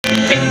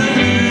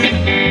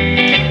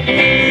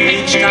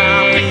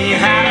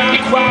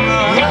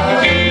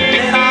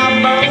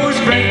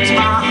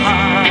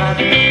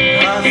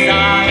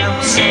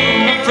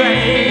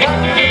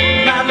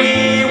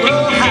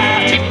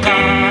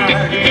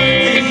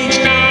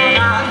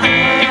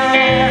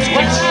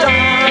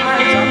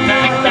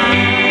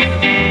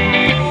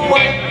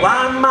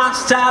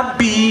must I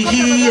be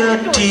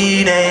a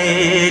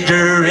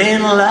teenager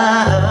in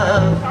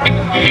love?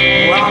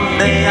 One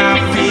day I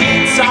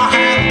feel so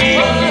happy,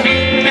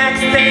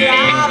 next day I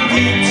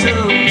feel so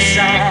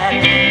sad,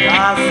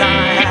 'cause I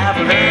have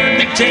learned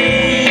to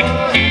take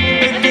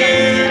the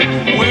good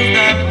with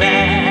the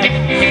bad.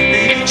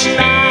 Each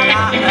night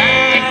I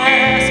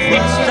ask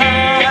for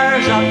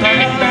stars up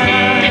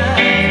above.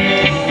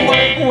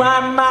 Why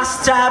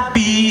must I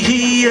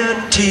be a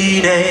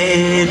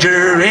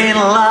teenager in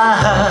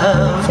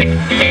love?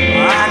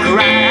 I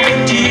cry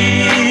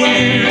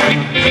tears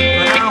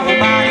for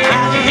nobody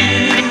but you.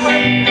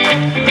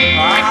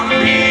 I'll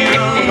be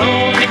a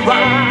lonely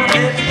one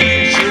if you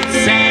should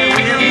say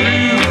we're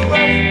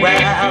through.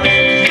 Well,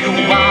 if you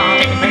want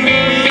to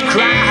make me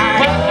cry,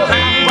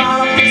 that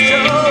won't be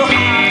so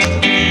hard to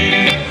do.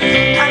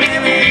 And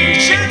if you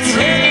should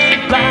say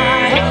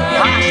goodbye,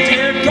 I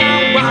still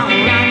got one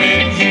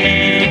loving you.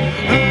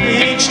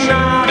 Each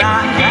night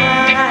I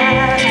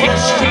ask for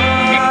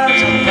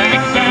stars above.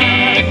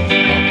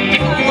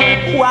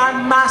 Why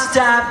must I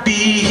be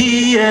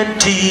a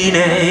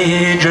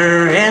teenager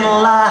in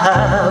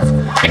love?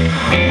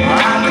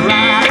 I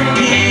cry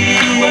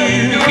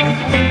tears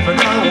for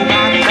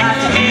nobody but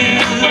you.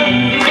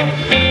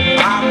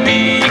 I'll be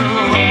the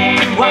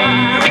only one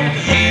if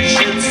you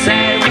should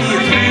say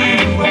we're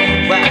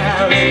through.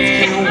 Well, if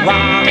you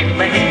want to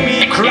make me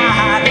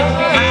cry,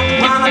 that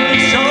won't be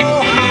so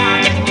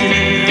hard to do.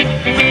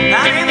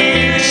 And if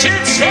you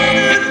should say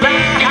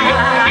goodbye,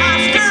 I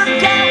still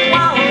got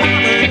one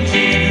loving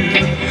you.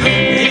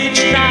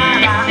 Each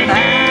night I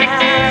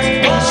ask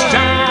for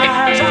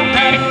stars up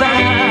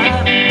above.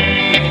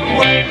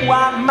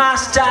 Why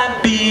must I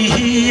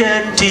be a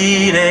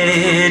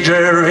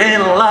teenager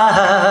in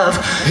love?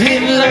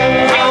 In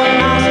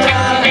love.